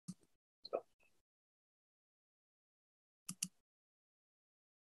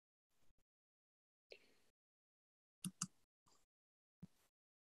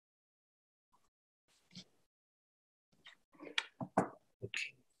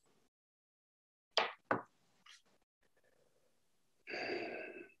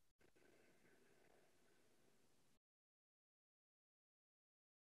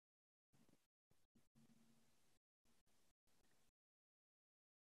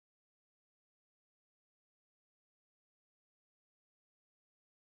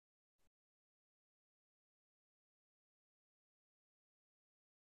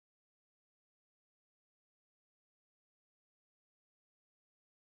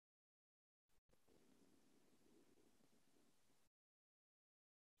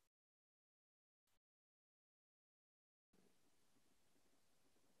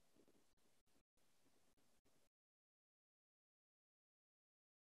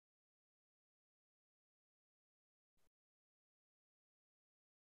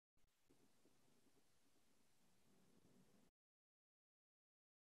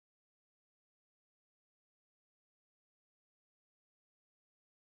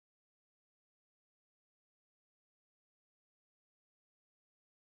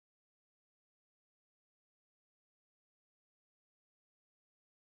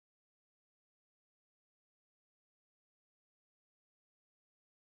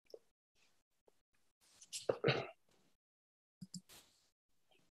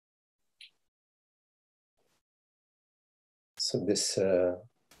So this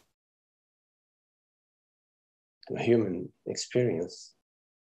human experience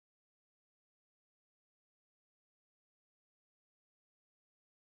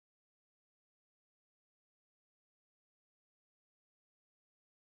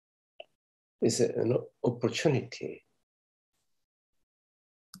is an opportunity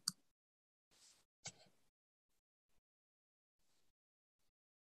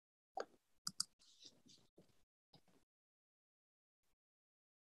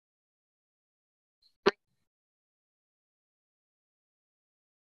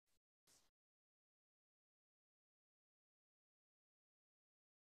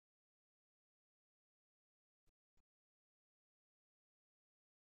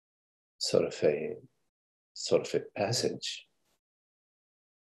sort of a passage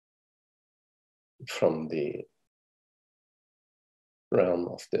from the realm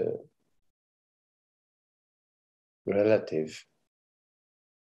of the relative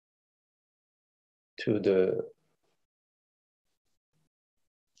to the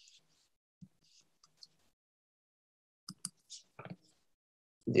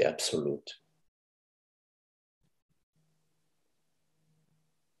absolute.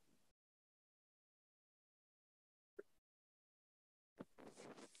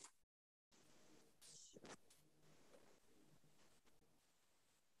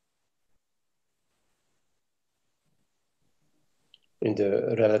 In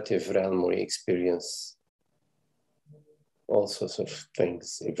the relative realm, we experience all sorts of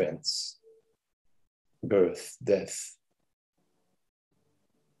things, events, birth, death,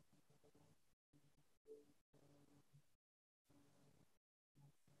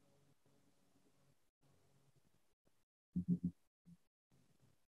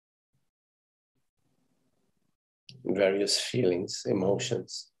 various feelings,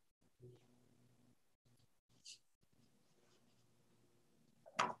 emotions.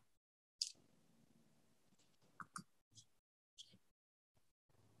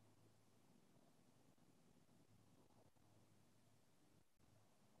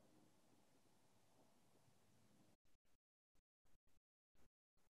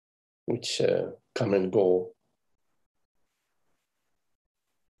 Which come and go.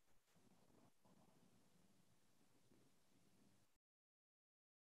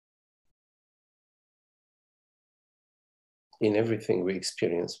 In everything we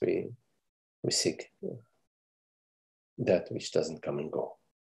experience, we seek that which doesn't come and go.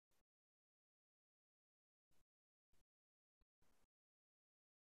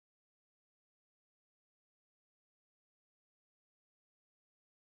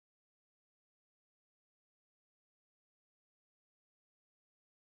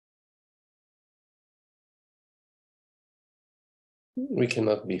 We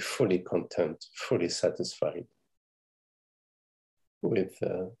cannot be fully content, fully satisfied with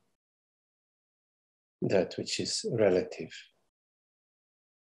that which is relative.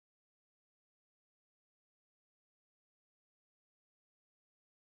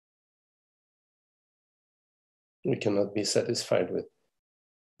 We cannot be satisfied with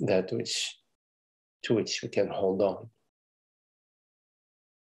that to which we can hold on.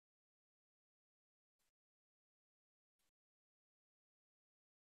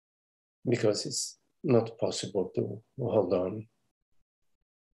 Because it's not possible to hold on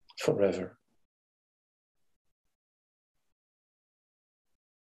forever.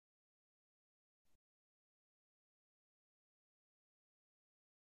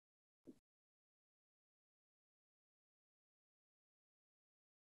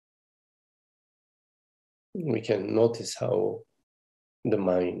 We can notice how the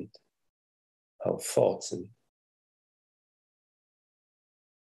mind, how thoughts, and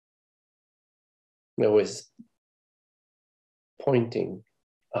always pointing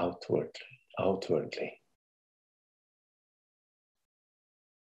outwardly.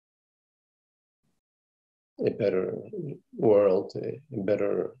 A better world, a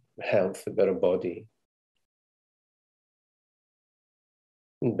better health, a better body,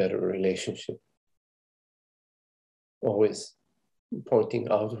 a better relationship. Always pointing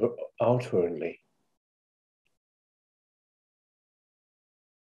outwardly.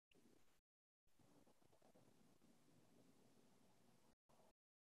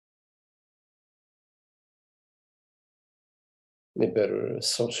 A better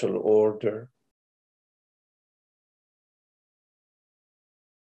social order,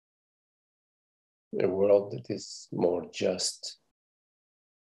 a world that is more just.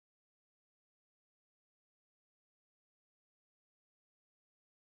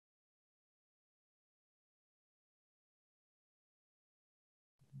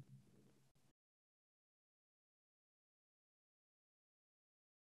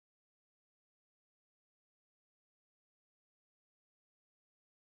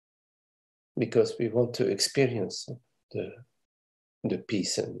 because we want to experience the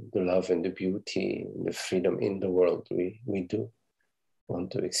peace and the love and the beauty and the freedom in the world. We do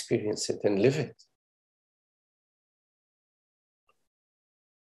want to experience it and live it.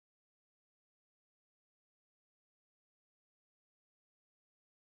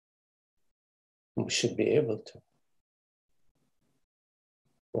 We should be able to.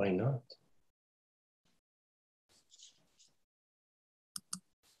 Why not?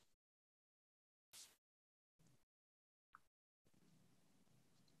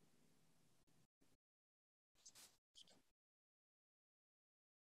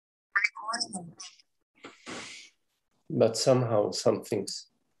 But somehow something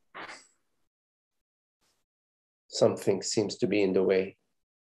seems to be in the way.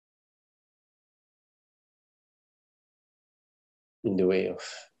 In the way of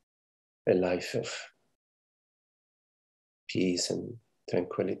a life of peace and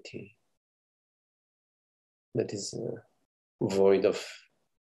tranquility that is void of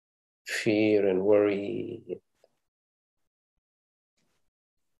fear and worry,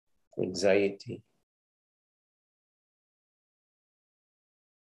 anxiety.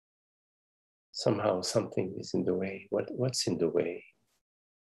 Somehow something is in the way. What's in the way?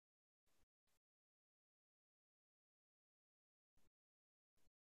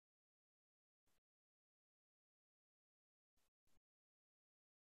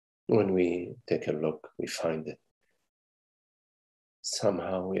 When we take a look, we find that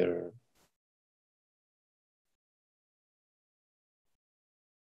somehow we're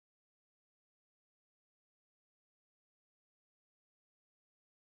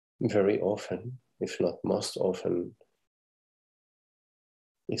very often, if not most often,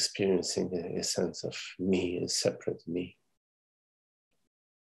 experiencing a sense of me, a separate me.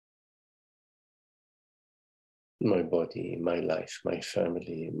 My body, my life, my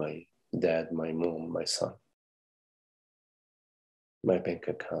family, my dad, my mom, my son, my bank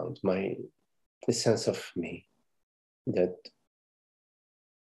account, the sense of me that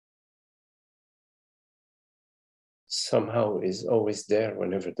somehow is always there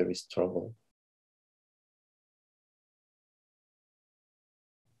whenever there is trouble.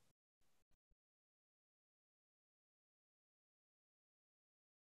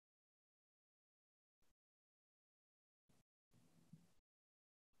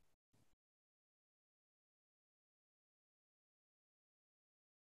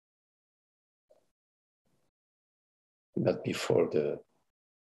 But before the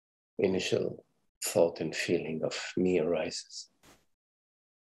initial thought and feeling of me arises,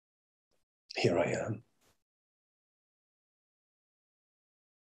 here I am.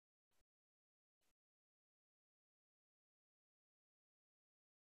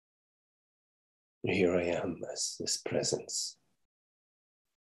 Here I am as this presence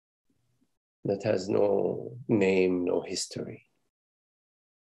that has no name, no history,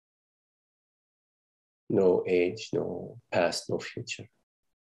 no age, no past, no future.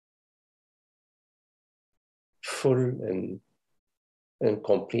 Full and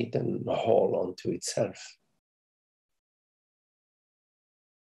complete and whole unto itself.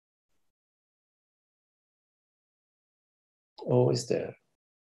 Always there.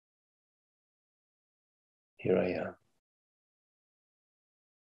 Here I am.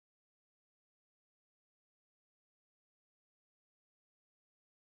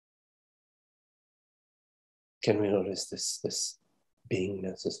 Can we notice this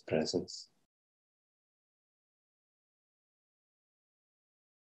beingness, this presence?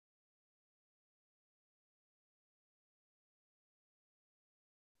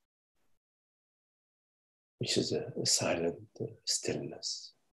 Which is a silent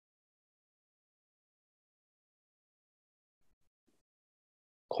stillness.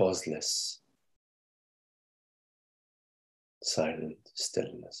 Causeless, silent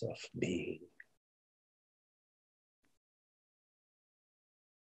stillness of being.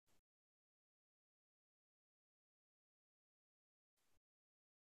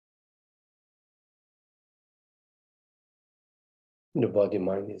 The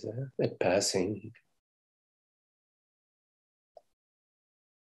body-mind is a passing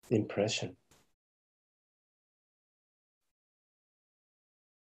impression.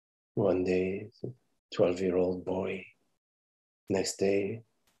 One day, 12-year-old boy. Next day,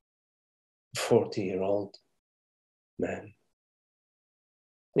 40-year-old man.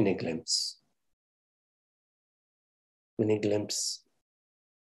 In a glimpse. In a glimpse,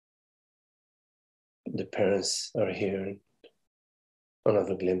 the parents are here.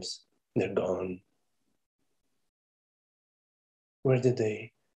 Another glimpse, they're gone. Where did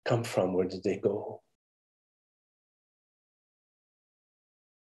they come from? Where did they go?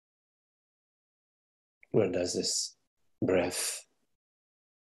 Where does this breath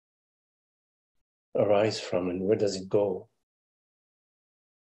arise from, and where does it go?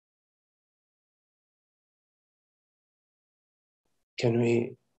 Can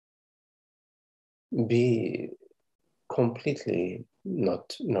we be completely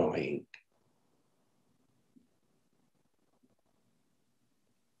not knowing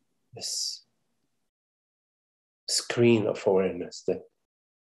this screen of awareness that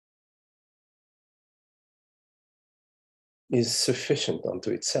is sufficient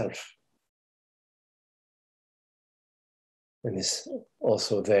unto itself and is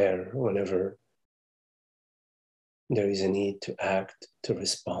also there whenever there is a need to act, to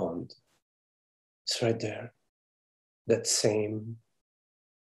respond? It's right there. That same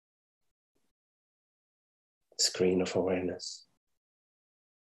screen of awareness.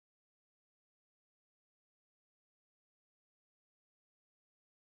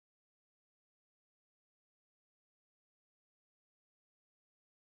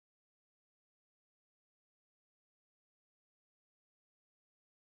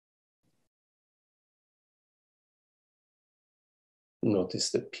 Notice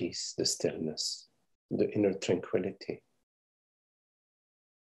the peace, the stillness, the inner tranquility,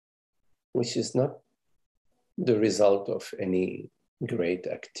 which is not the result of any great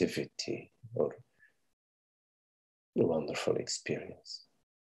activity or wonderful experience.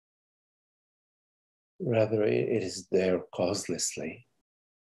 Rather, it is there causelessly,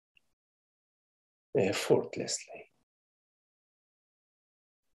 effortlessly.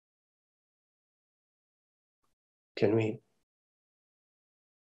 Can we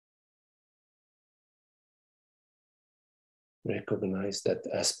recognize that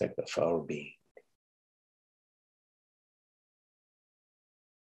aspect of our being?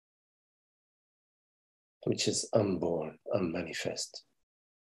 Which is unborn, unmanifest.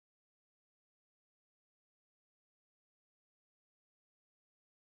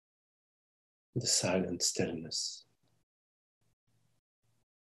 The silent stillness.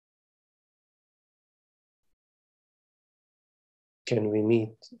 Can we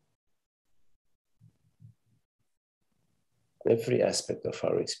meet every aspect of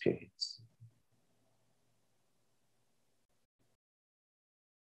our experience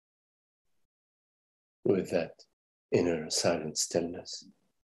with that inner silent stillness?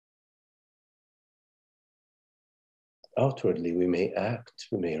 Outwardly, we may act,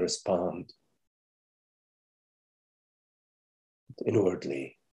 we may respond.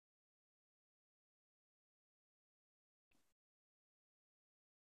 Inwardly,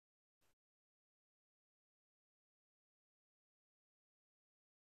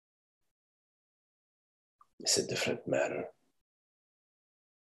 it's a different matter.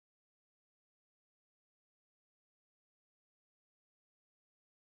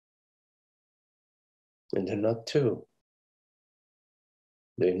 And they're not two.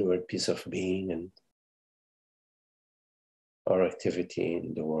 The inward peace of being and our activity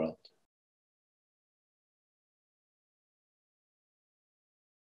in the world.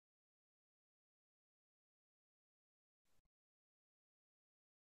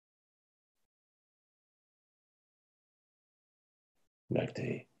 Like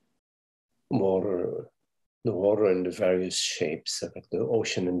the water in the various shapes, like the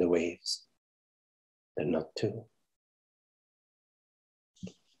ocean and the waves. They're not two.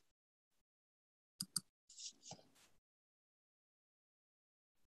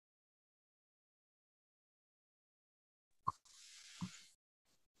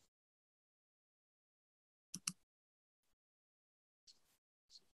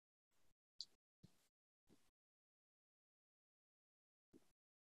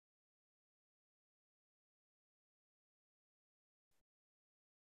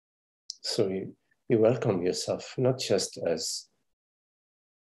 So you welcome yourself not just as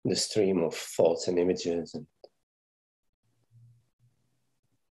the stream of thoughts and images,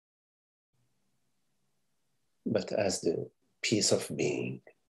 but as the peace of being.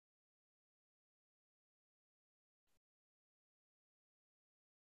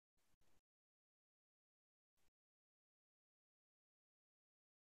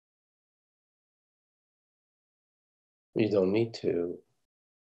 You don't need to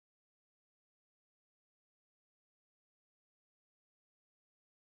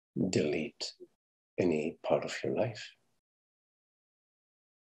delete any part of your life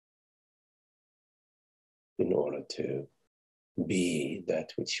in order to be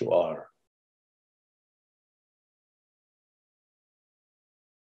that which you are.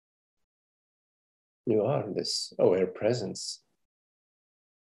 You are this aware presence.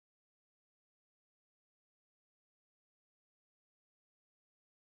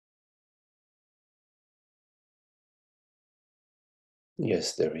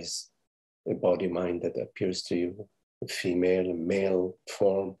 Yes, there is a body-mind that appears to you, a female, a male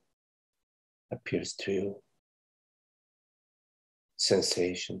form appears to you,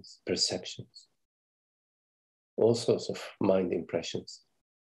 sensations, perceptions, all sorts of mind impressions.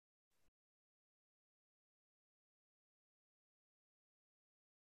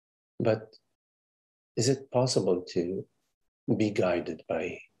 But is it possible to be guided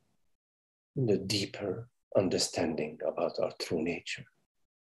by the deeper understanding about our true nature,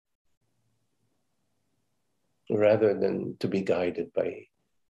 rather than to be guided by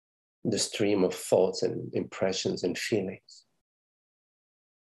the stream of thoughts and impressions and feelings?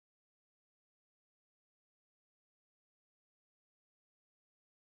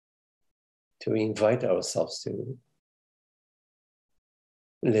 To invite ourselves to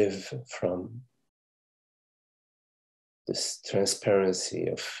live from this transparency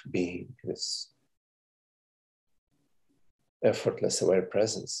of being, this effortless aware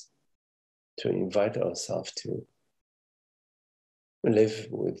presence, to invite ourselves to live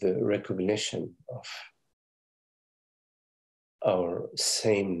with the recognition of our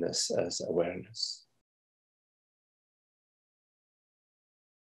sameness as awareness.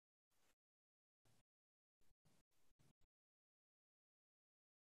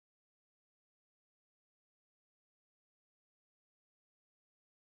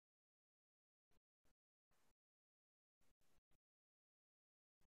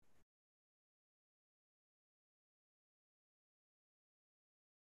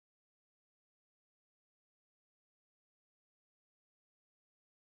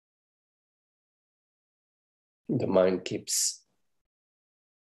 The mind keeps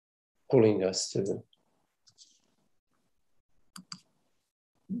pulling us to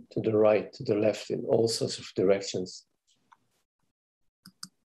the right, to the left, in all sorts of directions.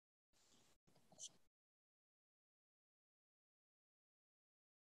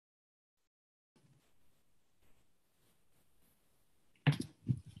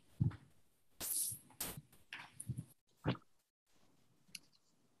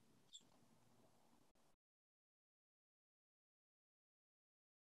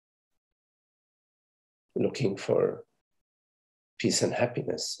 Looking for peace and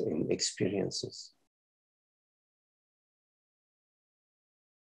happiness in experiences.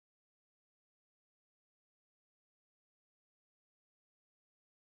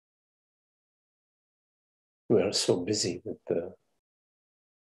 We are so busy with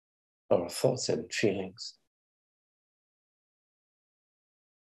our thoughts and feelings.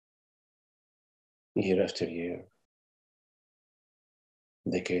 Year after year,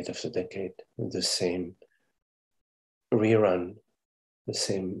 decade after decade, the same rerun, the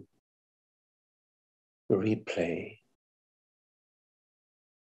same replay.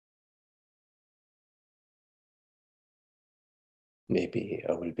 Maybe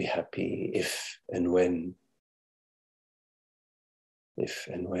I will be happy if and when. If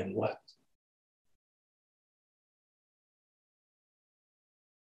and when what?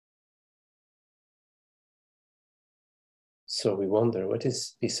 So we wonder, what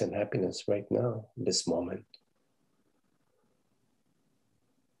is peace and happiness right now, this moment?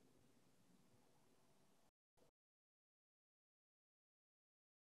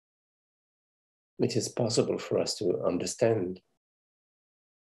 It is possible for us to understand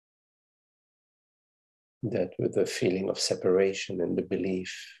that with the feeling of separation and the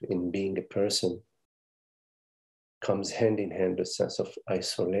belief in being a person comes hand in hand a sense of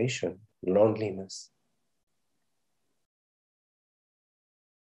isolation, loneliness,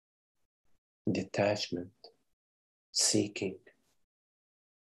 detachment, seeking.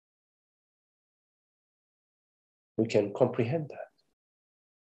 We can comprehend that.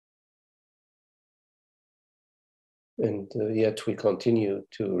 And yet we continue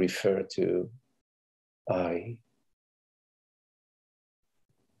to refer to I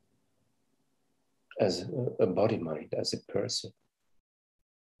as a body mind, as a person.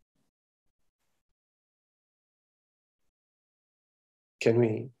 Can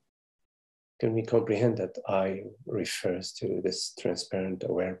we comprehend that I refers to this transparent,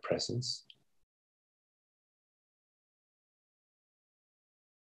 aware presence?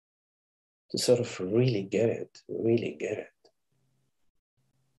 To sort of really get it, really get it.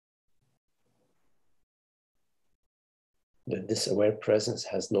 That this aware presence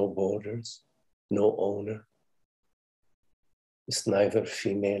has no borders, no owner. It's neither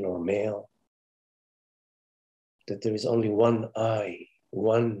female or male. That there is only one I,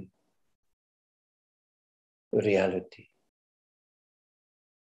 one reality.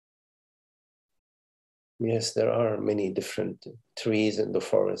 Yes, there are many different trees in the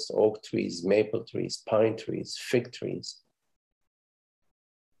forest, oak trees, maple trees, pine trees, fig trees.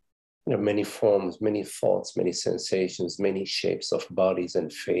 There are many forms, many thoughts, many sensations, many shapes of bodies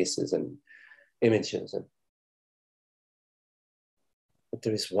and faces and images. But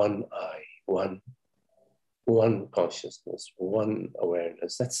there is one I, one consciousness, one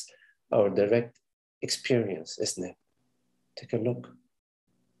awareness. That's our direct experience, isn't it? Take a look.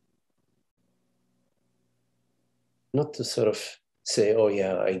 Not to sort of say, oh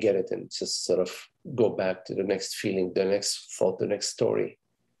yeah, I get it, and just sort of go back to the next feeling, the next thought, the next story.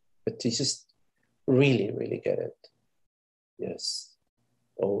 But to just really, really get it. Yes,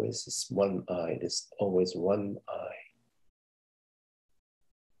 always is one I, there's always one I.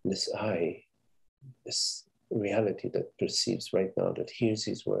 This I, this reality that perceives right now, that hears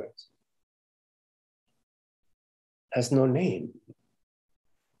these words, has no name.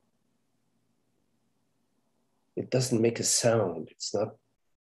 It doesn't make a sound. It's not,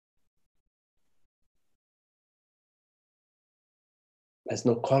 has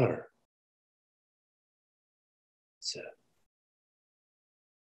no color. It's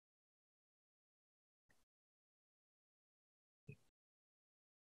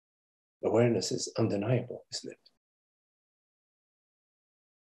awareness is undeniable, isn't it?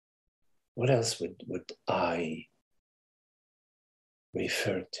 What else would I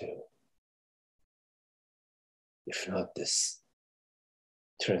refer to, if not this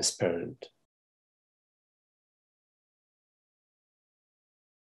transparent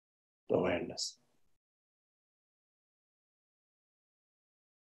awareness?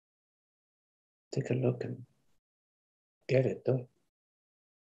 Take a look and get it, don't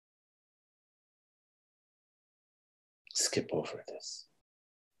skip over this.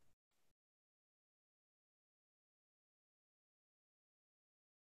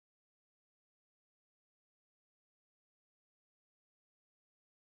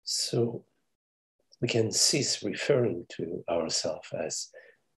 So we can cease referring to ourselves as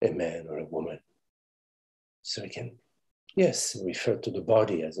a man or a woman. So we can, yes, refer to the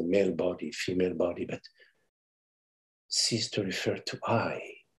body as a male body, female body, but cease to refer to I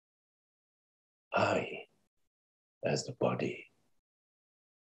as the body.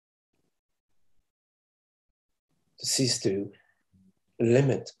 To cease to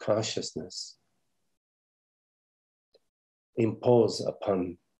limit consciousness, impose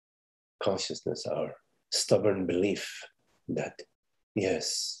upon consciousness our stubborn belief that,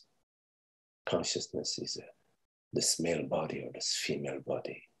 yes, consciousness is this male body or this female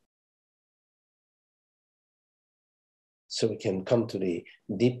body. So we can come to the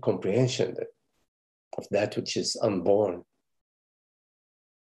deep comprehension of that which is unborn,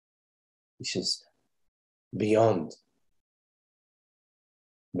 which is beyond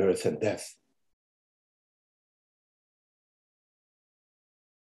birth and death.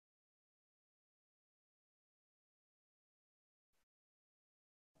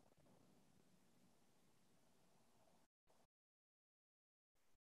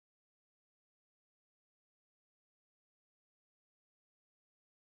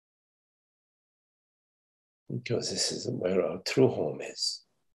 Because this is where our true home is.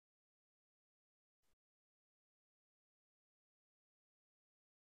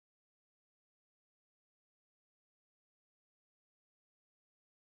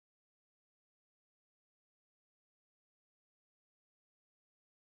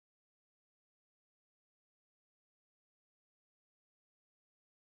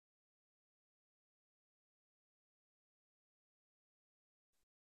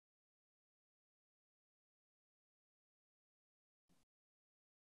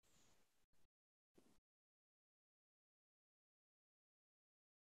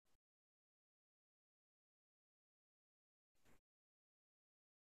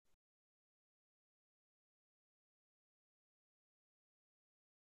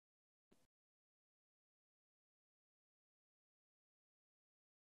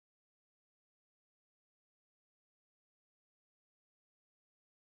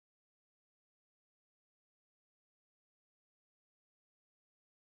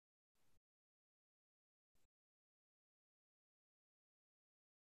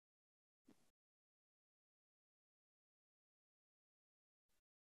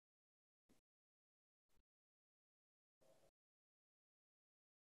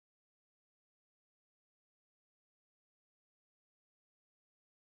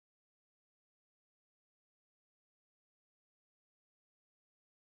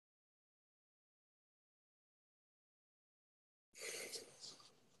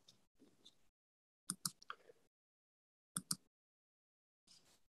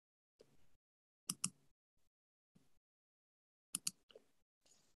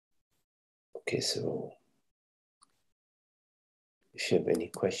 Okay, so If you have any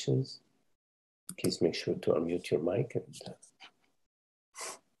questions, please make sure to unmute your mic and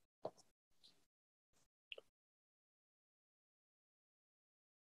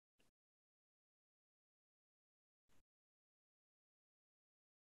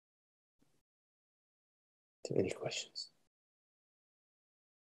any questions.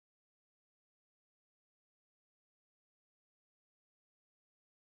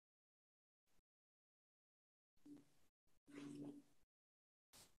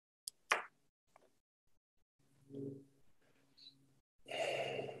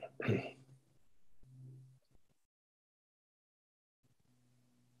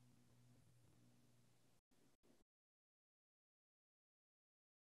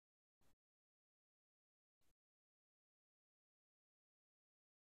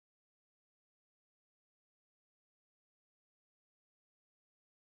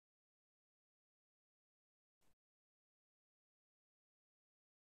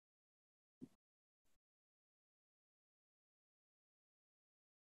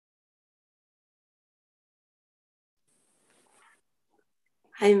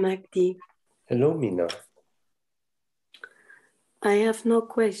 Hi, Magdi. Hello, Mina. I have no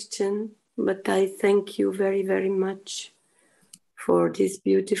question, but I thank you very, very much for these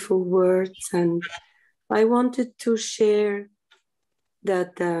beautiful words. And I wanted to share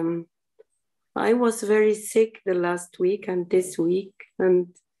that I was very sick the last week and this week,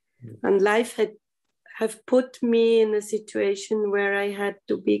 and life have put me in a situation where I had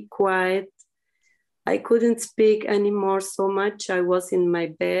to be quiet. I couldn't speak anymore so much. I was in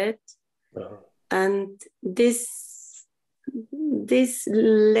my bed. And this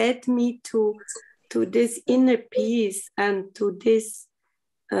led me to this inner peace and to this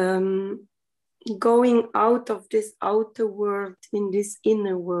going out of this outer world in this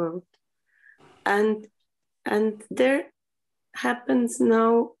inner world. And there happens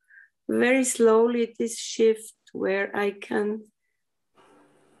now very slowly this shift where I can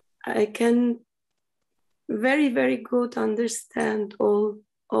very, very good understand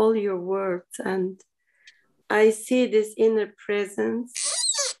all your words, and I see this inner presence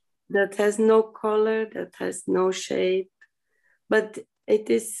that has no color, that has no shape, but it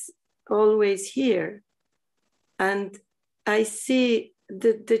is always here. And I see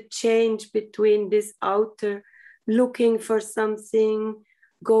the change between this outer looking for something,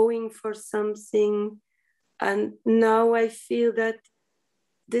 going for something, and now I feel that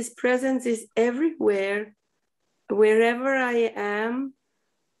this presence is everywhere. Wherever I am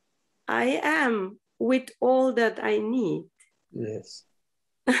with all that I need. Yes.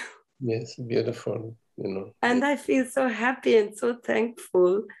 Yes, beautiful, you know. And I feel so happy and so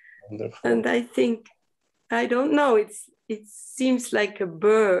thankful. Wonderful. And I think, I don't know, it seems like a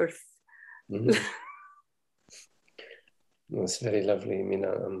birth. Mm-hmm. It's very lovely,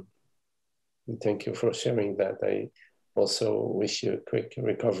 Mina. Thank you for sharing that. I also wish you a quick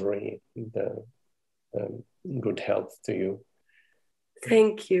recovery and good health to you.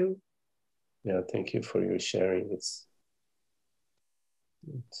 Thank you. Yeah, thank you for your sharing. It's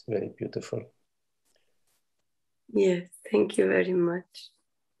very beautiful. Yes, thank you very much.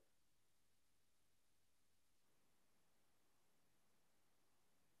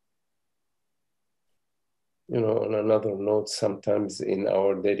 You know, on another note, sometimes in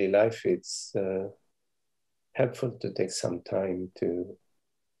our daily life, it's helpful to take some time to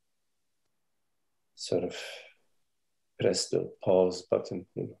sort of press the pause button,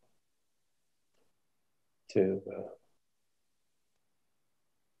 you know, to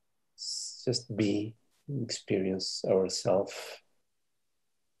just be, experience ourselves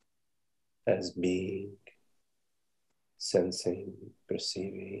as being, sensing,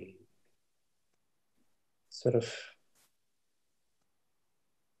 perceiving, sort of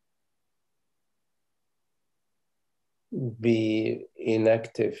be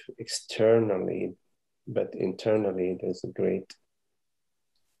inactive externally, but internally there's a great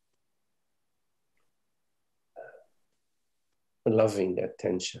loving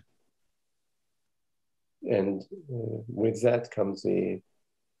attention. And with that comes the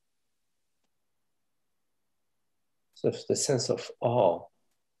sort of the sense of awe,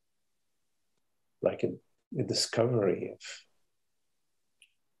 like a discovery of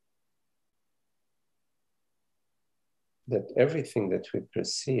that everything that we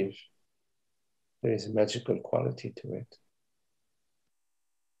perceive, there is a magical quality to it,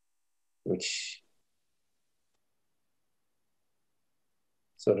 which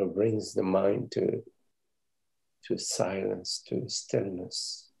sort of brings the mind to silence, to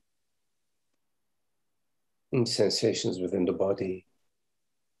stillness, and sensations within the body.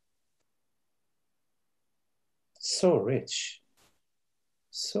 So rich.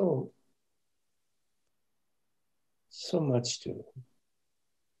 so much to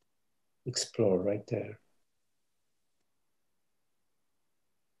explore right there.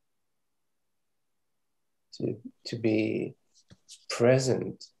 To be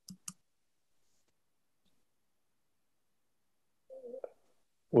present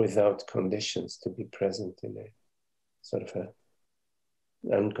without conditions, to be present in a sort of an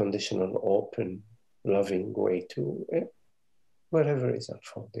unconditional, open, loving way to whatever is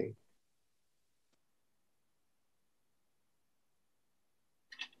unfolding.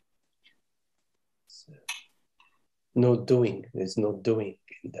 So, no doing, there's no doing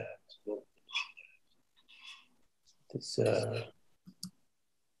in that. It's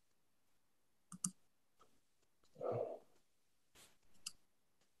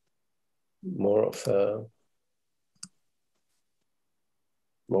more of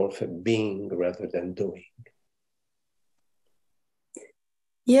a being rather than doing.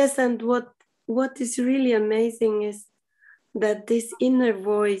 Yes, and what is really amazing is that this inner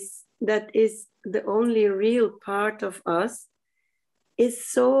voice that is the only real part of us is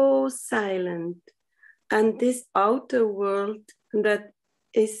so silent, and this outer world that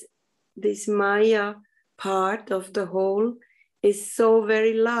is this Maya part of the whole is so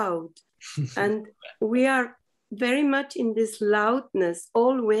very loud. And we are very much in this loudness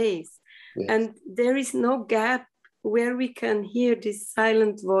always. Yes. And there is no gap where we can hear this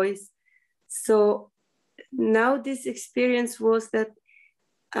silent voice. So now this experience was that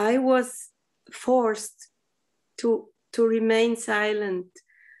I was forced to remain silent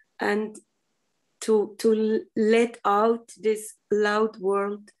and to let out this loud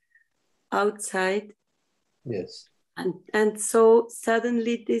world outside. Yes. And so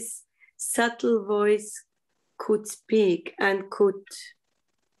suddenly this subtle voice could speak and could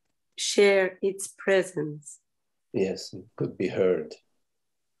share its presence. Yes, it could be heard.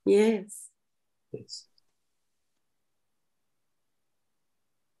 Yes. Yes.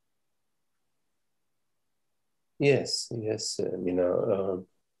 Yes, yes,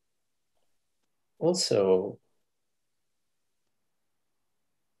 also,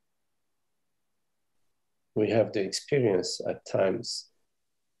 we have the experience at times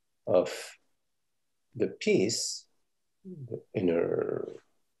of the peace, the inner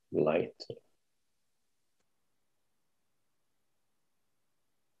light,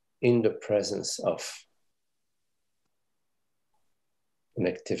 in the presence of an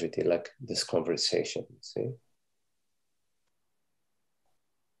activity like this conversation, see?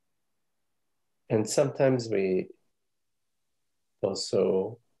 And sometimes we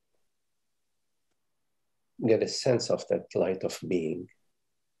also get a sense of that light of being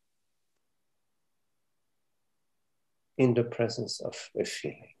in the presence of a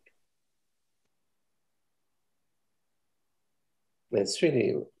feeling. And it's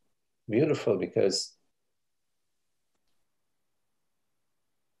really beautiful because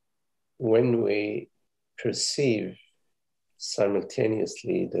when we perceive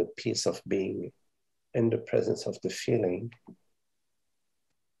simultaneously the peace of being and the presence of the feeling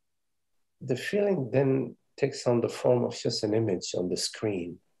then takes on the form of just an image on the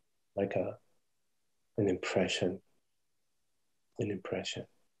screen, like an impression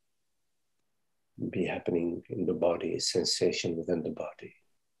be happening in the body, a sensation within the body.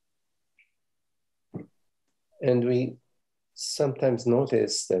 And we sometimes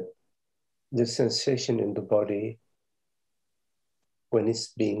notice that the sensation in the body, when it's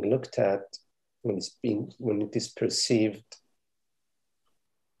being looked at, when it is perceived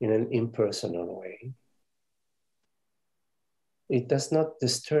in an impersonal way, it does not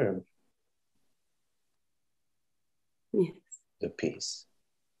disturb the peace.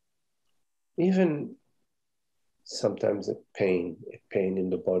 Even sometimes a pain in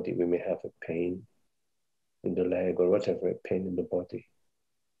the body, we may have a pain in the leg or whatever, a pain in the body,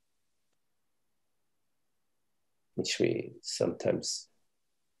 which we sometimes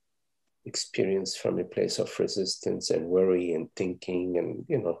experience from a place of resistance and worry and thinking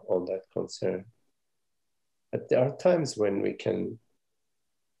and all that concern. But there are times when we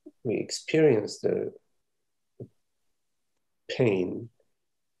experience the pain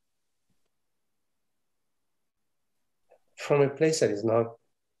from a place that is not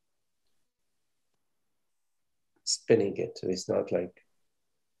spinning it. It's not like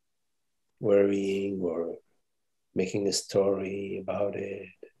worrying or making a story about it,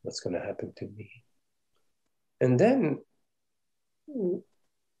 what's going to happen to me. And then we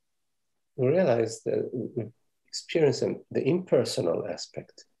realize that we experience the impersonal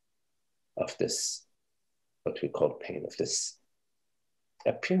aspect of this, what we call pain, of this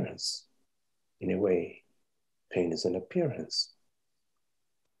appearance. In a way, pain is an appearance.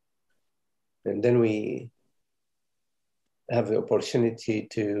 And then we have the opportunity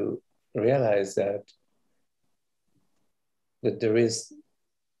to realize that there is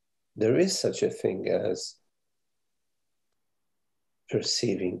such a thing as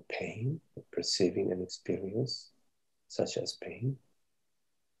perceiving pain, perceiving an experience such as pain,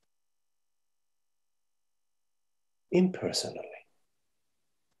 impersonally.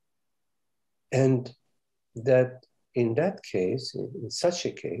 And that in that case, in such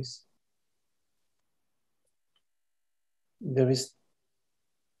a case, there is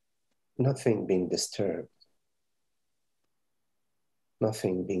nothing being disturbed,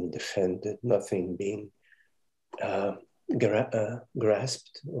 nothing being defended, nothing being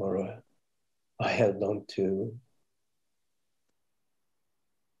grasped or held on to,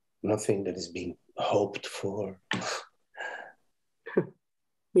 nothing that is being hoped for.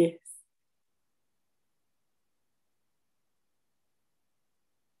 Yes.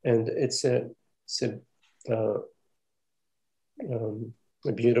 And it's a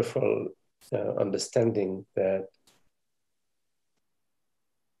beautiful understanding that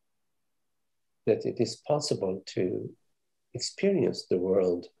it is possible to experience the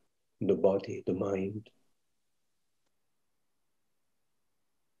world, the body, the mind,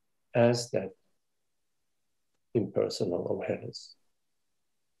 as that impersonal awareness.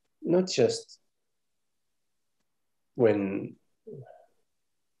 Not just when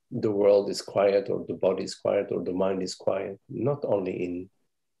the world is quiet or the body is quiet or the mind is quiet, not only in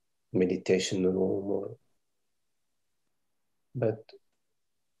meditation room, but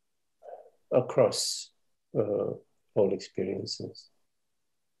across all experiences.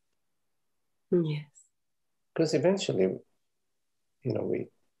 Yes. Because eventually, you know,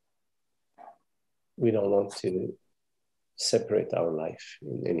 we don't want to separate our life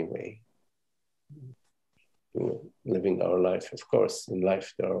in any way. You know, living our life, of course, in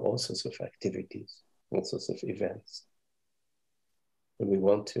life there are all sorts of activities, all sorts of events. And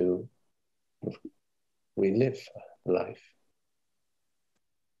we live life.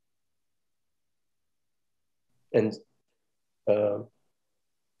 And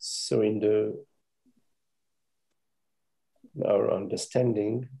so in our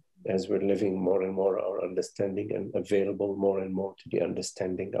understanding, as we're living more and more our understanding and available more and more to the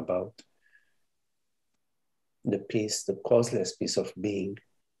understanding about the peace, the causeless peace of being,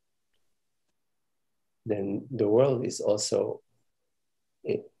 then the world is also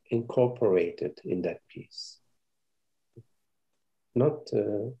incorporated in that peace. Not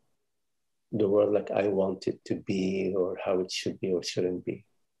the world like I want it to be or how it should be or shouldn't be.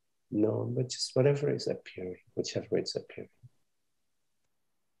 No, but just whatever is appearing, whichever is appearing.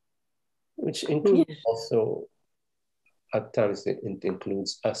 Which includes also, at times it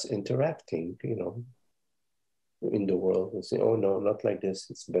includes us interacting, you know, in the world and say, oh no, not like this,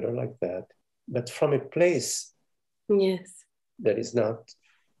 it's better like that. But from a place that is not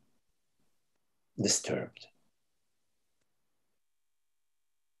disturbed.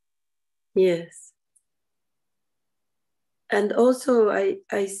 Yes. And also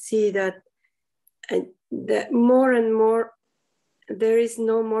I see that more and more there is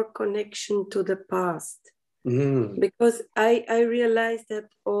no more connection to the past. Because I realize that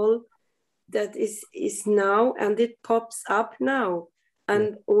all that is now, and it pops up now.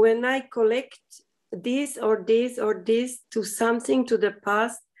 And when I collect this or this or this to something to the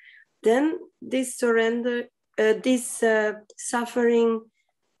past, then this surrender, this suffering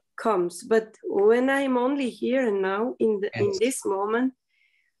comes. But when I'm only here and now in this moment,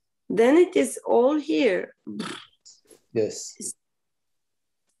 then it is all here. Yes.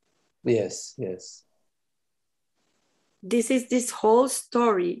 Yes, yes. This is this whole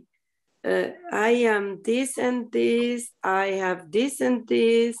story. I am this and this, I have this and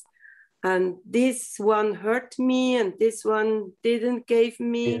this one hurt me and this one didn't give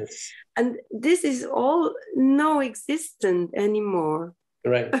me. Yes. And this is all no existent anymore.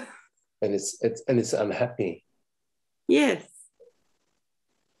 Right. And it's unhappy. Yes.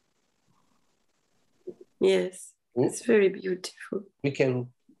 Yes. It's very beautiful. We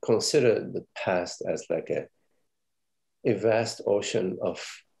can consider the past as like a vast ocean of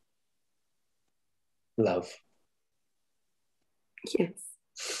love. Yes.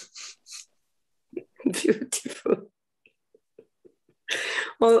 Beautiful.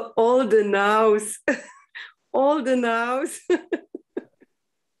 All the nows. All the nows.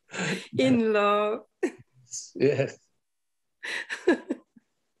 In love. Yes.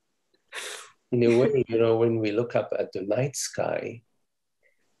 In a way, you know, when we look up at the night sky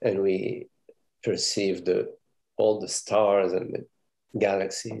and we perceive all the stars and the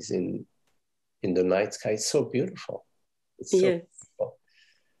galaxies in the night sky, it's so beautiful. It's so beautiful.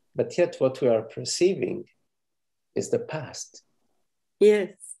 But yet what we are perceiving is the past.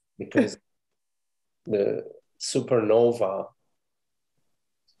 Yes. Because the supernova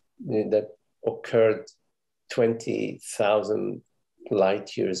that occurred 20,000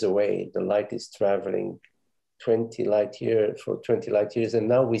 light years away, the light is traveling 20 light years, and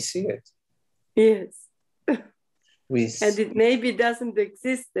now we see it. Yes. And it maybe doesn't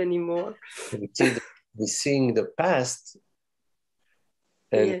exist anymore. We're seeing the past,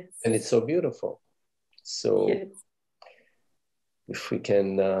 and, yes. and it's so beautiful. So yes. if we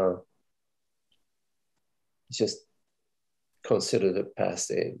can just consider the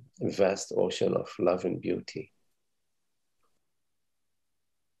past a vast ocean of love and beauty.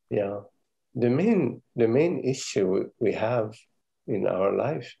 Yeah. The main issue we have in our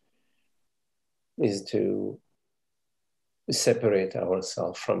life is to separate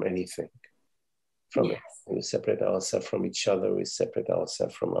ourselves from anything. We separate ourselves from each other, we separate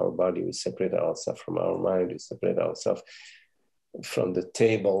ourselves from our body, we separate ourselves from our mind, we separate ourselves from the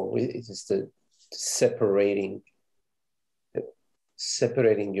table. It is the separating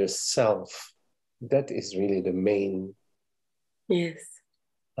yourself. That is really the main. Yes.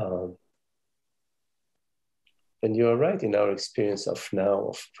 And you are right, in our experience of now,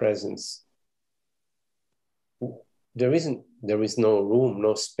 of presence, there is no room,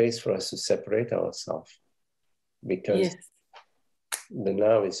 no space for us to separate ourselves, because the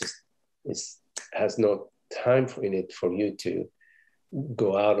now has no time in it for you to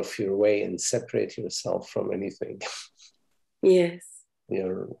go out of your way and separate yourself from anything. Yes.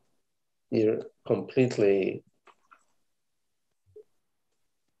 You're completely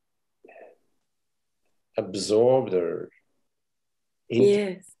absorbed or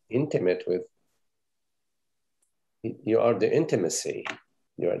intimate with. You are the intimacy.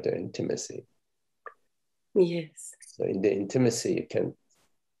 Yes. So in the intimacy, you can't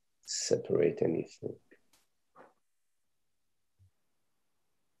separate anything.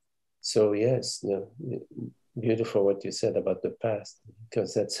 So yes, beautiful what you said about the past,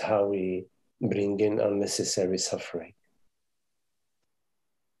 because that's how we bring in unnecessary suffering.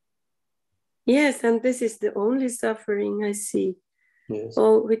 Yes, and this is the only suffering I see. Yes.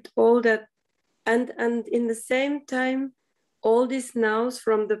 With all that, and in the same time, all these nows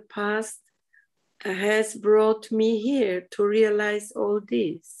from the past has brought me here to realize all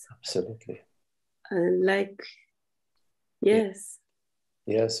this. Absolutely. Yes.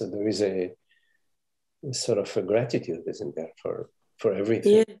 Yeah, so there is a sort of a gratitude, isn't there, for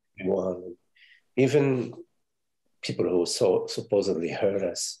everything. Yeah. Even people who supposedly hurt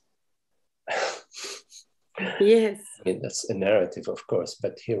us. Yes. I mean, that's a narrative, of course,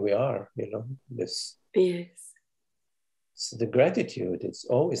 but here we are, this. Yes. So the gratitude is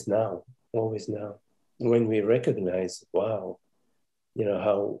always now. When we recognize, wow,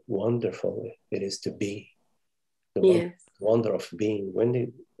 how wonderful it is to be. The wonder of being. When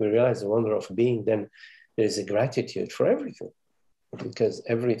we realize the wonder of being, then there's a gratitude for everything, because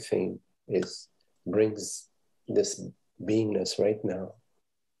everything brings this beingness right now.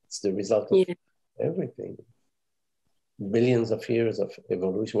 It's the result of everything. Billions of years of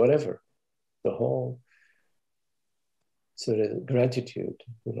evolution, whatever. The whole. So the gratitude,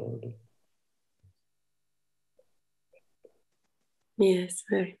 Yes,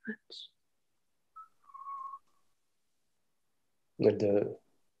 very much.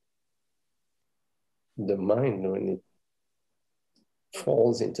 The mind, when it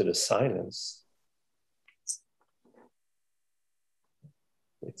falls into the silence,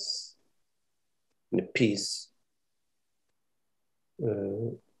 it's in the peace.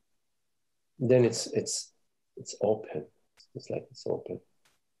 Then it's open. It's like it's open.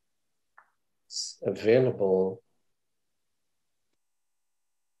 It's available,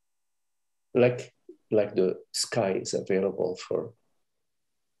 like the sky is available for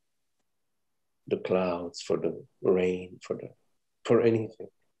the clouds, for the rain, for anything.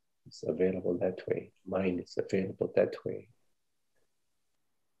 It's available that way. Mind is available that way.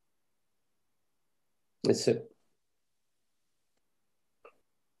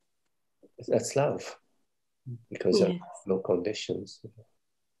 That's love, because there are no conditions.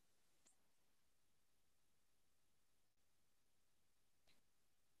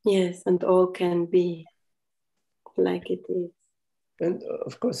 Yes, and all can be like it is. And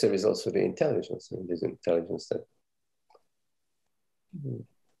of course, there is also the intelligence. And there's intelligence that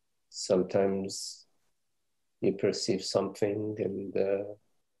sometimes you perceive something and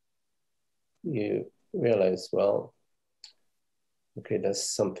you realize, well, okay, that's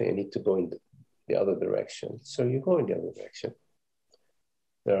something I need to go in the other direction. So you go in the other direction.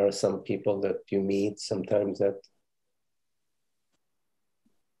 There are some people that you meet sometimes that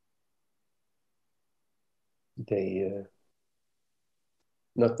they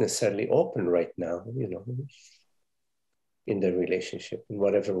not necessarily open right now, you know, in their relationship, in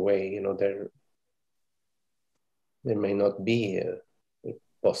whatever way, you know, there may not be a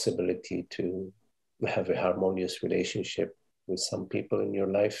possibility to have a harmonious relationship with some people in your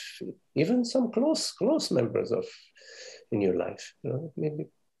life, even some close members of in your life, you know, maybe.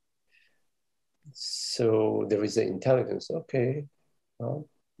 So there is the intelligence. Okay, well,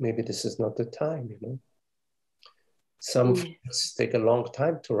 maybe this is not the time, you know. Some fruits take a long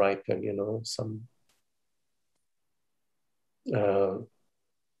time to ripen, you know. Some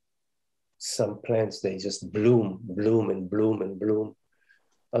plants, they just bloom and bloom and bloom.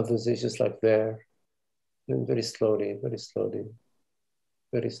 Others, they just like there, and very slowly, very slowly,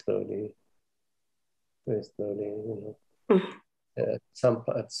 very slowly, very slowly, you know. At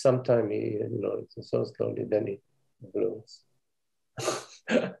some time, you know, it's so slowly, then it blooms.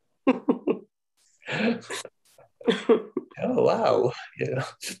 Oh, wow. Yeah.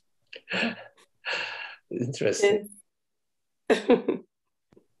 Interesting. It's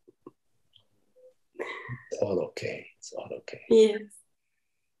all okay. It's all okay. Yes.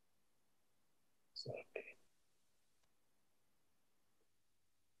 It's all okay.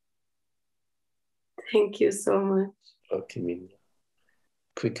 Thank you so much. Okay, Mina.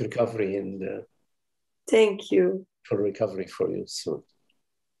 Quick recovery and thank you. Full recovery for you soon.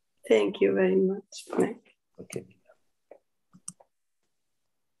 Thank you very much, Meg. Okay, Mina.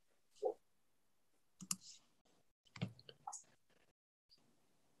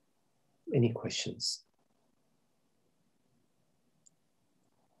 Any questions?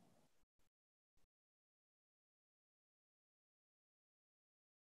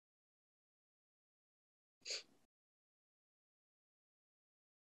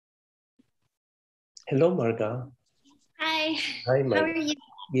 Hello, Marga. Hi. Hi, Marga. How are you?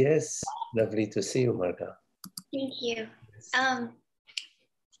 Yes, lovely to see you, Marga. Thank you.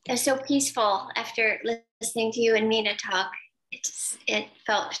 It was so peaceful after listening to you and Mina talk. It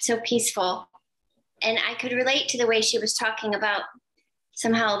felt so peaceful. And I could relate to the way she was talking about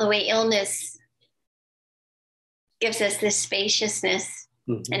somehow the way illness gives us this spaciousness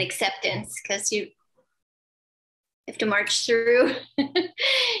and acceptance, because you have to march through,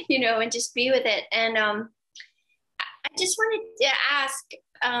 you know, and just be with it. And I just wanted to ask,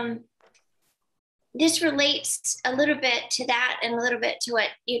 this relates a little bit to that and a little bit to what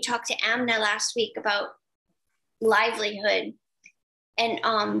you talked to Amna last week about livelihood.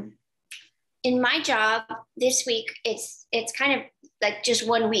 And in my job this week, it's kind of like just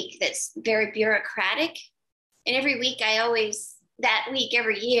 1 week that's very bureaucratic. And every week that week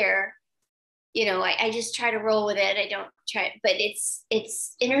every year, you know, I just try to roll with it. I don't try, but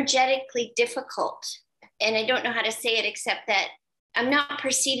it's energetically difficult. And I don't know how to say it except that I'm not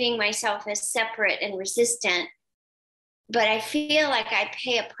perceiving myself as separate and resistant, but I feel like I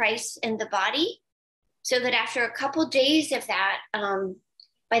pay a price in the body, so that after a couple of days of that,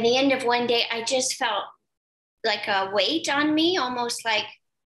 by the end of one day, I just felt like a weight on me, almost like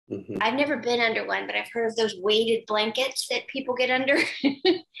I've never been under one, but I've heard of those weighted blankets that people get under.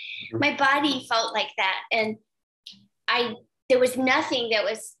 My body felt like that. And there was nothing that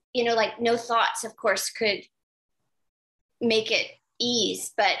was, you know, like no thoughts, of course, could make it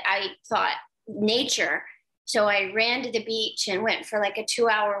ease, but I thought nature. So I ran to the beach and went for like a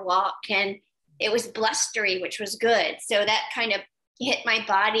 2-hour walk, and it was blustery, which was good. So that kind of hit my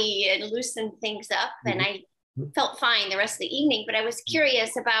body and loosened things up, and I felt fine the rest of the evening. But I was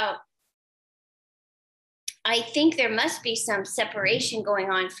curious about, I think there must be some separation going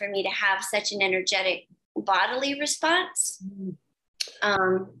on for me to have such an energetic bodily response.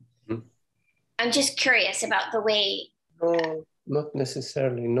 I'm just curious about the way. No, not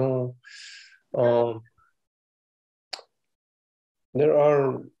necessarily, no. There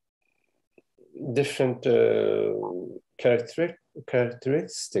are different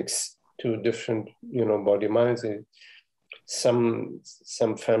characteristics to different, you know, body minds. Some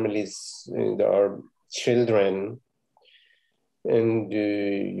families, there are children, and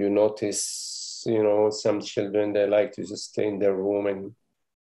you notice, you know, some children, they like to just stay in their room and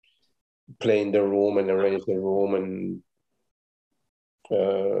play in the room and arrange the room, and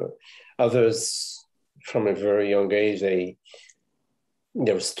others from a very young age,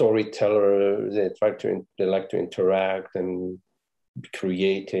 they're storytellers. They like to interact and be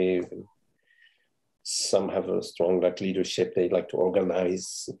creative. Some have a strong leadership. They like to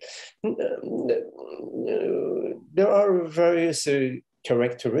organize. There are various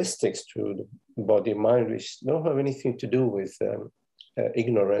characteristics to the body mind which don't have anything to do with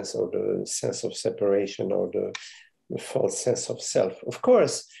ignorance or the sense of separation or the false sense of self. Of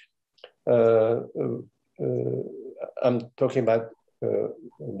course, I'm talking about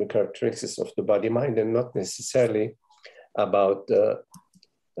the characteristics of the body-mind, and not necessarily about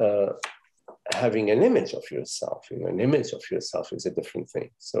having an image of yourself. You know, an image of yourself is a different thing.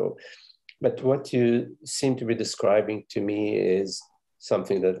 So, but what you seem to be describing to me is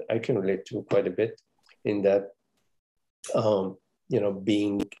something that I can relate to quite a bit, in that, you know,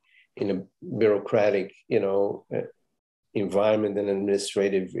 being in a bureaucratic, you know, environment, an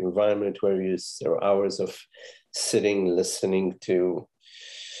administrative environment where there are hours of sitting, listening to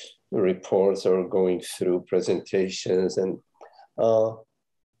reports or going through presentations, and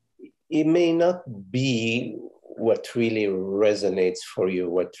it may not be what really resonates for you,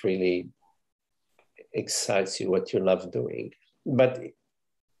 what really excites you, what you love doing. But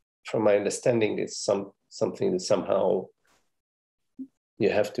from my understanding, it's something that somehow you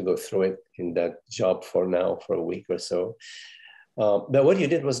have to go through it in that job for now, for a week or so. But what you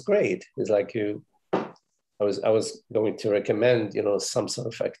did was great. It's like I was going to recommend, you know, some sort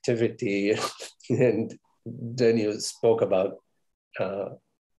of activity, and then you spoke about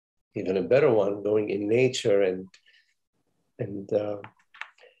even a better one, going in nature,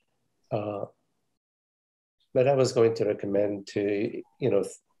 but I was going to recommend to, you know,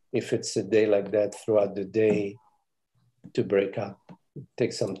 if it's a day like that, throughout the day, to break up,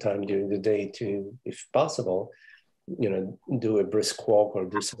 take some time during the day to, if possible, you know, do a brisk walk, or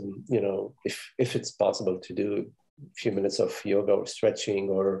do some, you know, if it's possible, to do a few minutes of yoga or stretching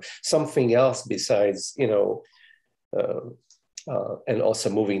or something else besides, you know, and also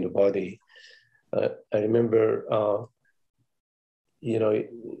moving the body. I remember, you know,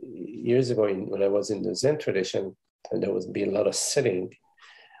 years ago when I was in the Zen tradition, and there would be a lot of sitting.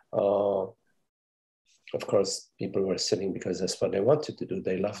 Of course, people were sitting because that's what they wanted to do.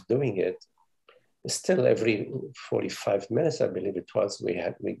 They loved doing it. Still, every 45 minutes, I believe it was,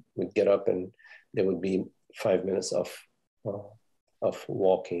 we'd get up, and there would be 5 minutes of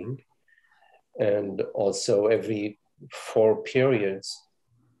walking. And also every 4 periods,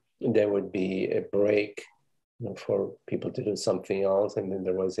 there would be a break, you know, for people to do something else. And then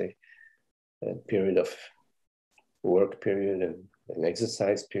there was a period of work period and an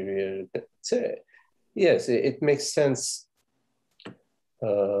exercise period. So, yes, it makes sense.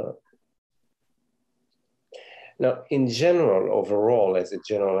 Now, in general, overall, as a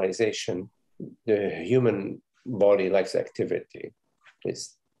generalization, the human body likes activity. It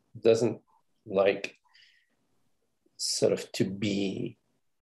doesn't like sort of to be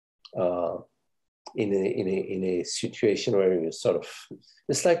in a situation where you sort of,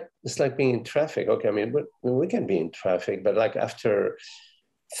 it's like being in traffic. Okay, I mean, we can be in traffic, but like after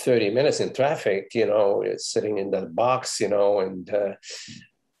 30 minutes in traffic, you know, you're sitting in that box, you know, and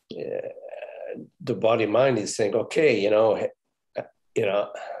the body mind is saying, okay, you know,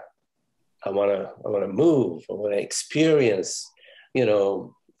 I want to move, I want to experience, you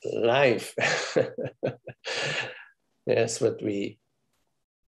know, life. That's what we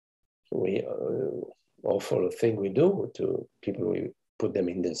awful thing we do to people. We put them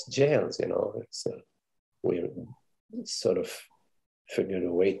in these jails, you know. It's we sort of figured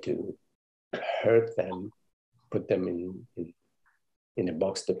a way to hurt them, put them in a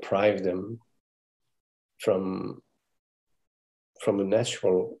box, deprive them from a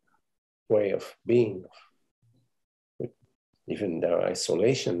natural way of being. Even there are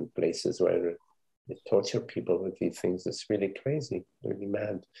isolation places where they torture people with these things. It's really crazy, really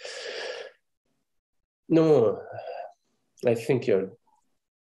mad. No, I think you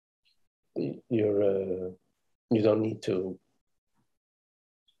don't need to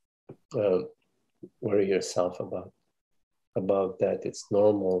worry yourself about that. It's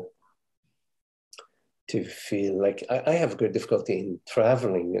normal to feel like I have great difficulty in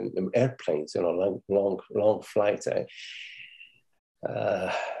traveling in airplanes, you know, long flights.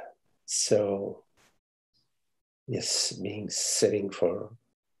 So yes, sitting for,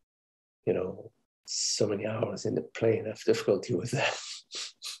 you know, so many hours in the plane, I have difficulty with that.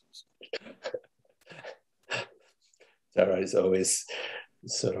 Tara is always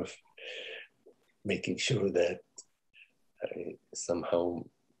sort of making sure that somehow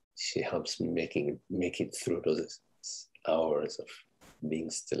she helps me make it through those hours of being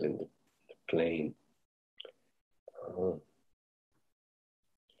still in the plane.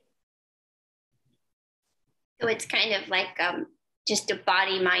 So it's kind of like just the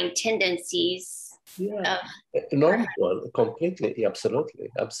body-mind tendencies. Yeah, a normal one, completely, absolutely.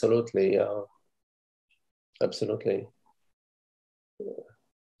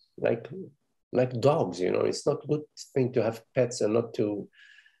 Like dogs, you know, it's not a good thing to have pets and not to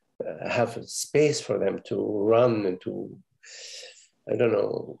have space for them to run and to, I don't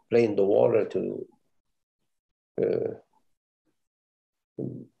know, play in the water, to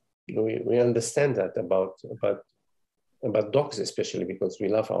we understand that about dogs, especially because we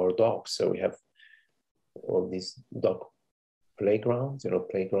love our dogs. So we have all these dog playgrounds,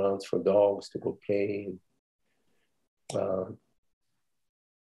 playgrounds for dogs to go play.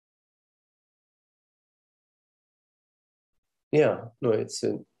 Yeah, no,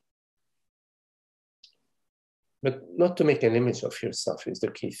 but not to make an image of yourself is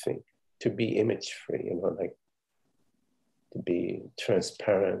the key thing. To be image free, like to be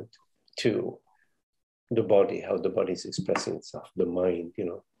transparent to the body, how the body is expressing itself, the mind,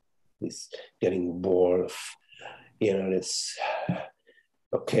 is getting bored of, this,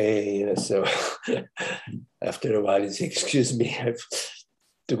 okay, so after a while you say, excuse me, I have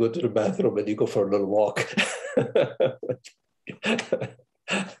to go to the bathroom, and you go for a little walk.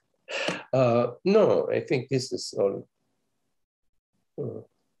 No, I think this is all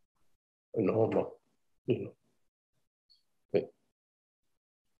normal,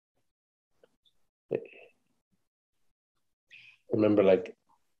 I remember, like,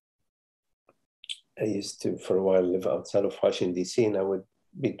 I used to, for a while, live outside of Washington, D.C., and I would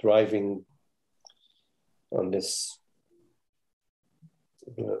be driving on this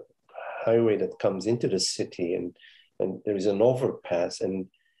highway that comes into the city, and there is an overpass, and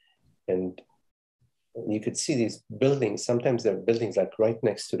you could see these buildings. Sometimes there are buildings like right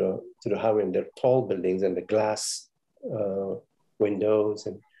next to the highway, and they're tall buildings, and the glass windows,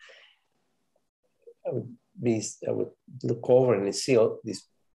 and I would look over and see all these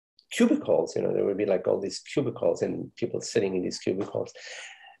cubicles. There would be like all these cubicles and people sitting in these cubicles,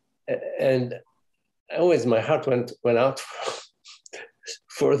 and always my heart went out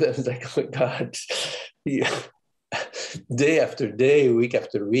for them. Like, oh my God, yeah. Day after day, week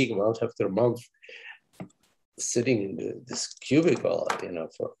after week, month after month, sitting in this cubicle,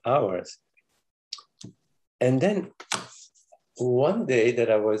 for hours. And then one day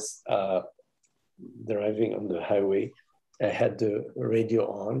that I was driving on the highway, I had the radio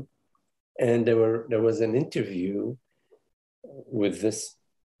on, and there was an interview with this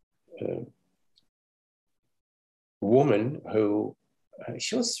woman who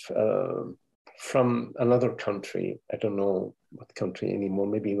she was from another country. I don't know what country anymore.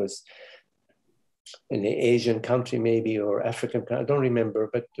 Maybe it was an Asian country, maybe, or African. I don't remember.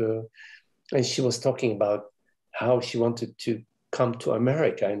 But and she was talking about how she wanted to come to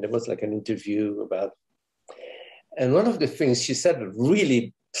America, and there was like an interview about. And one of the things she said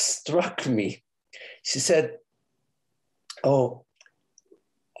really struck me. She said, "Oh,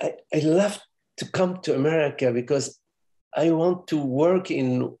 I love to come to America because I want to work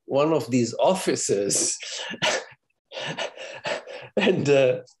in one of these offices." And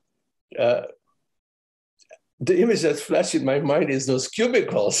the image that flashed in my mind is those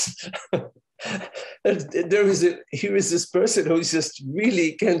cubicles. And here is this person who just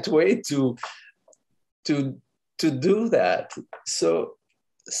really can't wait to do that. So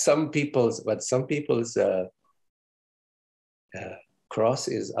some people's cross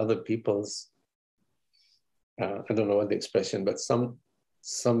is other people's. I don't know what the expression, but some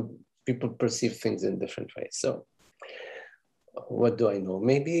people perceive things in different ways. So what do I know?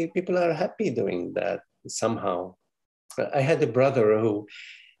 Maybe people are happy doing that somehow. I had a brother who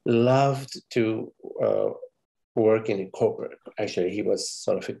loved to work in a corporate. Actually, he was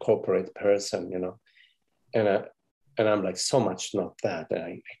sort of a corporate person, and I'm like, so much not that. And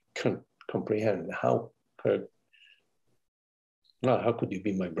I couldn't comprehend how could you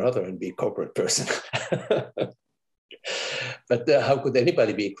be my brother and be a corporate person? But how could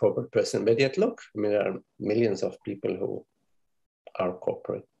anybody be a corporate person? But yet, look, there are millions of people who are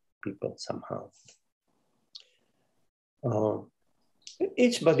corporate people somehow.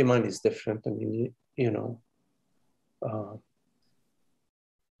 Each body mind is different. And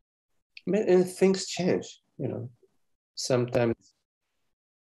things change. Sometimes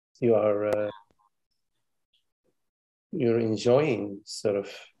you're enjoying sort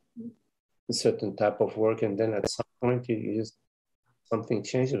of a certain type of work, and then at some point you just something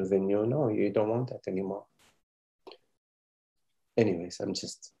changes within you. No, you don't want that anymore. Anyways, I'm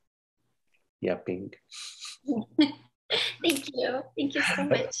just yapping. Thank you so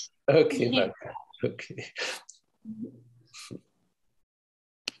much. Okay. Okay.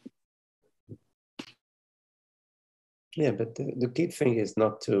 Yeah, but the key thing is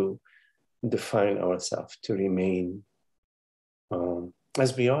not to define ourselves, to remain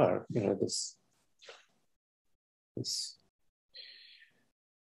as we are. This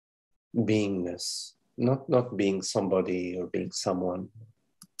beingness, not being somebody or being someone,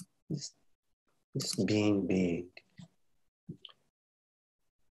 just being.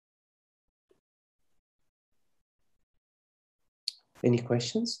 Any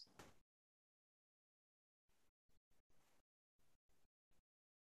questions?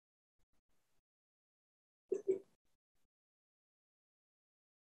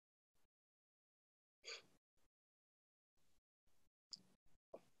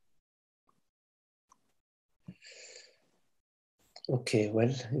 Okay,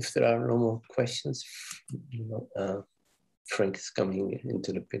 well, if there are no more questions, Frank is coming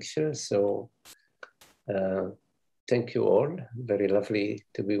into the picture. So thank you all. Very lovely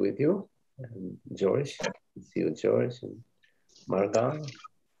to be with you. And George, see you, George, and Marga,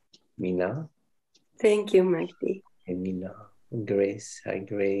 Mina. Thank you, Magdi. And Mina, and Grace. Hi,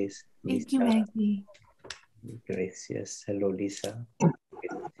 Grace. Thank you, Magdi. Grace, yes. Hello, Lisa. Good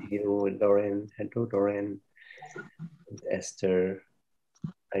to see you, Lauren. Hello, Lauren. And Esther.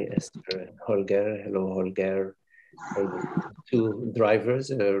 Hi, Esther. Holger. Hello, Holger. And two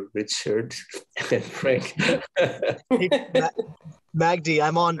drivers, Richard and Frank. Hey, Magdi,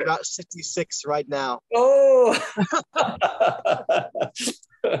 I'm on Route 66 right now. Oh!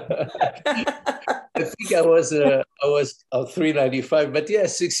 I think I was 395, but yeah,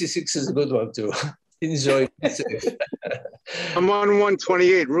 66 is a good one too. Enjoy. I'm on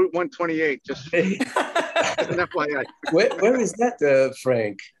 128, Route 128. Just an FYI. Where is that,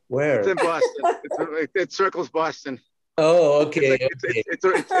 Frank? Where? It's in Boston. It circles Boston. Oh, okay. It's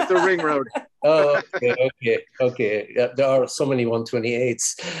a ring road. Oh, okay. Yeah, there are so many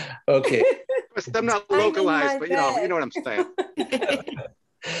 128s. Okay. I'm not localized, but you know what I'm saying.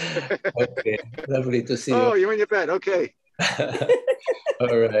 Okay, lovely to see you. Oh, you're in your bed. Okay.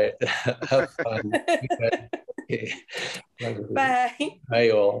 All right. Have fun. Okay. Bye.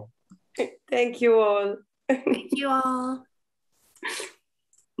 Bye, all. Thank you all. Thank you all.